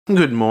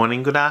Good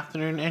morning, good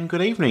afternoon, and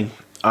good evening.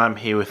 I'm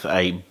here with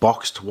a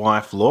boxed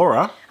wife,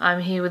 Laura.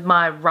 I'm here with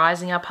my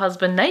rising up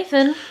husband,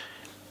 Nathan.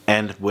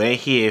 And we're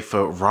here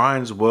for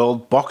Ryan's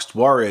World Boxed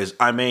Warriors.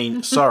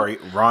 Ryan's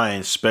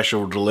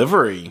Special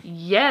Delivery.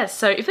 Yes,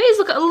 so if these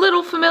look a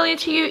little familiar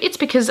to you, it's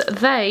because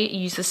they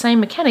use the same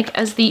mechanic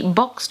as the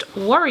Boxed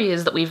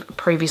Warriors that we've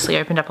previously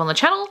opened up on the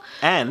channel.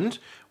 And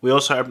we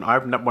also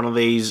opened up one of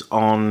these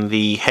on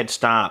the Head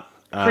Start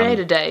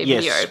Creator Day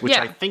video. Yes, which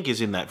I think is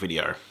in that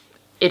video.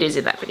 It is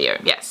in that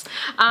video, yes.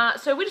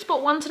 So we just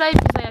bought one today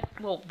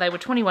because they were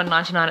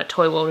 $21.99 at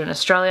Toy World in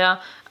Australia.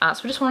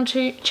 So we just wanted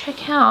to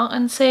check out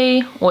and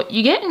see what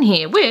you get in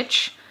here,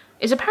 which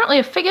is apparently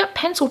a figure,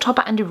 pencil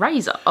topper, and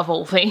eraser, of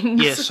all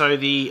things. Yeah, so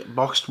the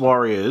Boxed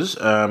Warriors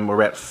were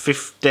about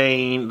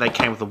 15. They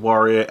came with a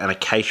warrior and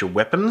acacia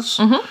weapons.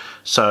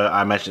 So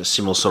I imagine a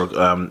similar sort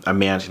of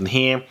amount in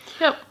here.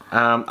 Yep.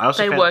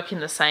 They work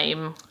in the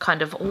same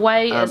kind of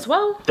way as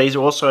well. These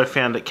are also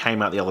found that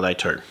came out the other day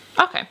too.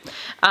 Okay,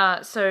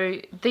 so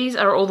these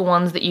are all the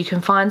ones that you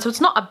can find. So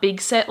it's not a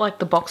big set like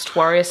the Boxed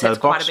Warrior set's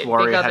quite a bit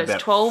bigger.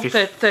 There's 12,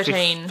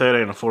 13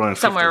 or 14,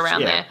 somewhere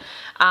around there.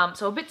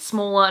 So a bit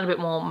smaller and a bit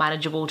more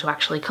manageable to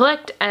actually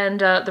collect. And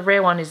the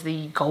rare one is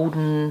the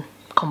golden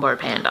combo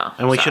panda.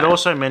 And we should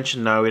also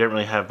mention, no, we don't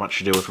really have much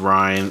to do with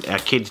Ryan. Our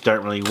kids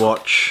don't really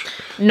watch.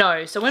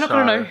 No, so we're not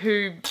going to know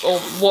who or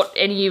what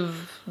any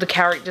of the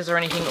characters or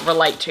anything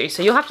relate to.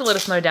 So you'll have to let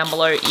us know down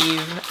below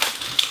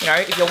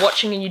if you're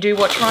watching and you do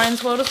watch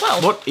Ryan's World as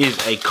well. What is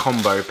a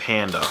combo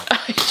panda?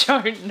 I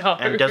don't know.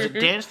 And does it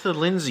dance to the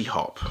Lindsay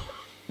hop?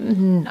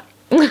 No.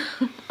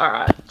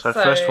 Alright. So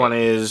first one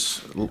is...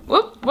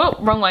 Whoop,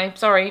 wrong way,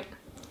 sorry.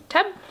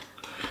 Tab?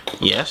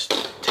 Yes,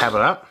 tab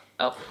it up.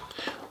 Oh.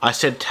 I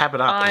said tab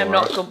it up. I am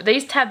not good.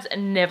 These tabs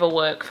never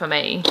work for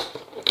me.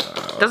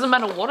 Doesn't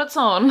matter what it's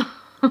on.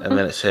 And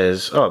then it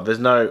says, there's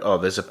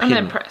a pin. And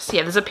then press.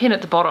 Yeah, there's a pin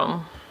at the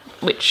bottom,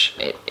 which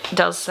it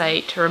does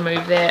say to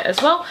remove there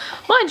as well.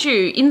 Mind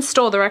you, in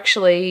store they're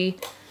actually,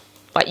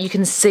 like, you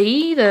can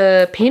see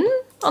the pin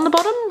on the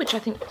bottom, which I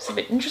think is a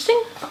bit interesting.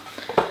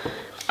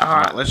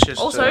 Alright, let's just...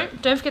 Also,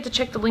 don't forget to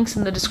check the links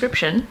in the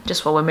description,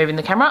 just while we're moving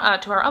the camera,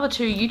 to our other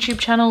two YouTube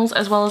channels,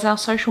 as well as our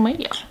social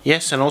media.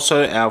 Yes, and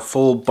also our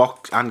full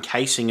box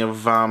uncasing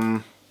of...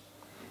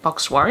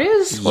 Boxed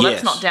Warriors? Well,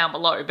 that's not down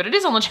below, but it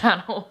is on the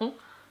channel.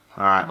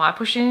 Alright. Am I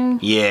pushing?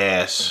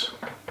 Yes.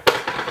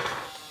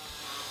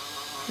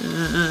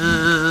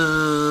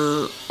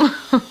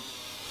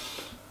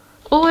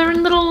 Oh, they're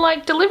in little,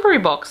 like, delivery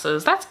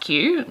boxes. That's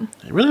cute.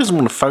 It really doesn't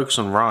want to focus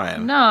on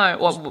Ryan. No.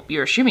 Well,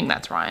 you're assuming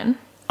that's Ryan.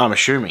 I'm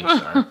assuming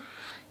so.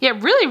 Yeah,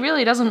 it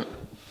really doesn't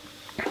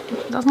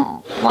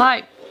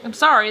like... I'm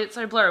sorry, it's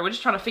so blurry. We're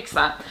just trying to fix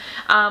that.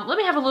 Let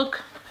me have a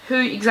look who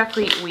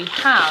exactly we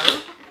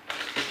have.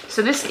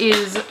 So this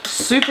is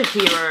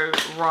Superhero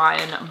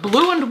Ryan,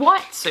 blue and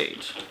white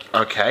suit.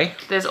 Okay.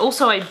 There's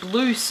also a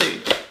blue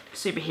suit,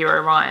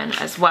 Superhero Ryan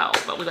as well,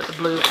 but we've got the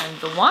blue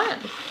and the white.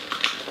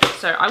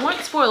 So I won't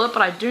spoil it,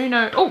 but I do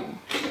know... Oh,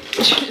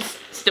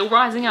 still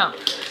rising up.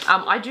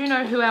 I do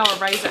know who our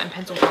eraser and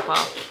pencil topper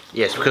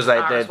yes, because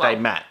they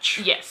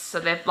match. Yes, so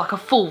they're like a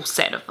full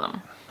set of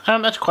them.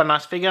 That's quite a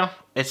nice figure.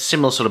 It's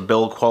similar sort of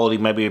build quality,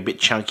 maybe a bit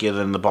chunkier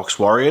than the Boxed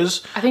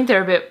Warriors. I think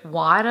they're a bit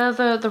wider,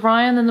 the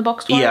Ryan, than the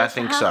Boxed Warriors. Yeah, I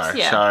think so.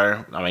 Yeah.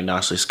 So, I mean,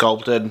 nicely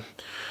sculpted.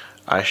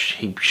 I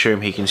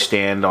assume he can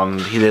stand on...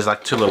 There's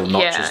like two little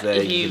notches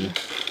there.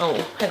 Oh,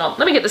 hang on.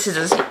 Let me get the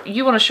scissors.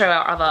 You want to show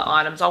our other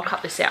items. I'll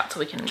cut this out so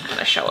we can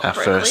kind of show it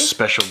correctly. Our first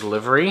special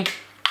delivery.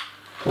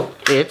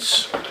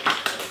 It's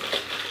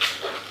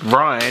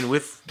Ryan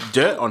with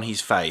dirt on his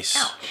face.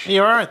 Ouch.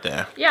 You're alright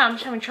there. Yeah, I'm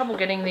just having trouble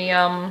getting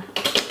the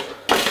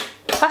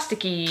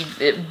plasticky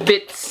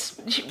bits,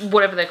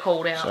 whatever they're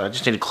called, out. So I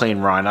just need to clean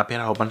Ryan up. He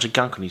had a whole bunch of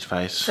gunk on his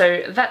face.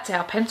 So that's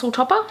our pencil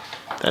topper.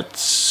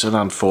 That's an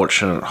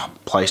unfortunate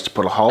place to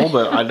put a hole,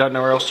 but I don't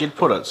know where else you'd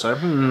put it, so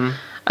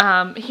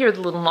Here are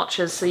the little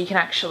notches so you can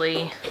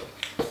actually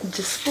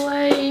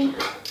display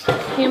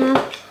him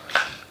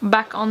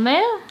back on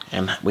there.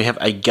 And we have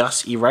a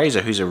Gus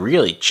eraser, who's a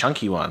really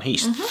chunky one.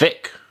 He's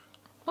thick.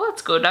 Well,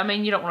 that's good. I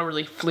mean, you don't want a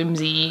really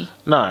flimsy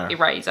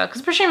eraser,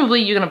 because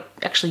presumably you're going to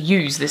actually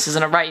use this as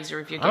an eraser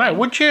if you're getting... I know,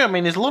 would you? I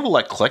mean, there's a lot of,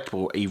 like,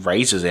 collectible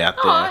erasers out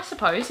there. Oh, I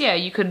suppose, yeah.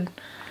 You could,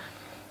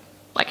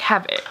 like,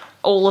 have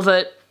all of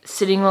it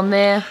sitting on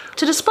there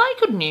to display,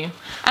 couldn't you?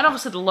 And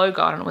obviously the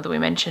logo, I don't know whether we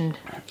mentioned,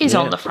 is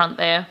on the front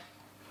there.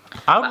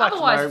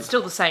 Otherwise, it's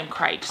still the same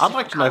crate. I'd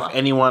like to know if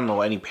anyone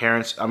or any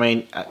parents, I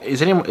mean, are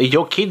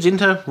your kids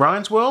into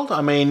Ryan's World?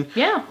 I mean,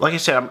 yeah. Like I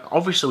said,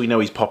 obviously we know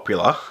he's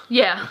popular.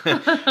 Yeah.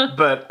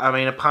 But, I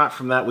mean, apart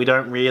from that, we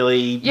don't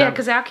really... Yeah,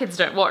 because our kids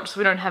don't watch, so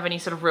we don't have any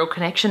sort of real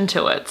connection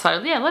to it.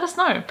 So, yeah, let us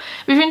know.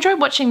 If you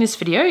enjoyed watching this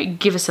video,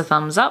 give us a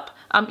thumbs up.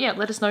 Yeah,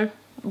 let us know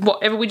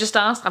whatever we just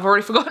asked. I've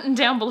already forgotten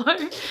down below.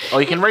 Oh,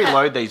 you can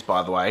reload these,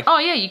 by the way. Oh,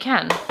 yeah, you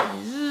can.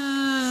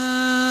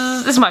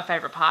 This is my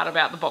favourite part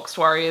about the Boxed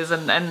Warriors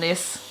and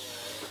this.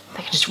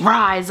 They can just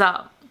rise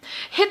up.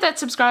 Hit that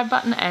subscribe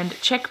button and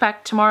check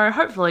back tomorrow.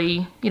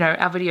 Hopefully,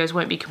 our videos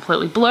won't be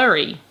completely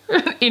blurry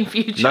in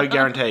future. No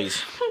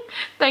guarantees.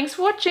 Thanks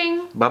for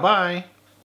watching. Bye-bye.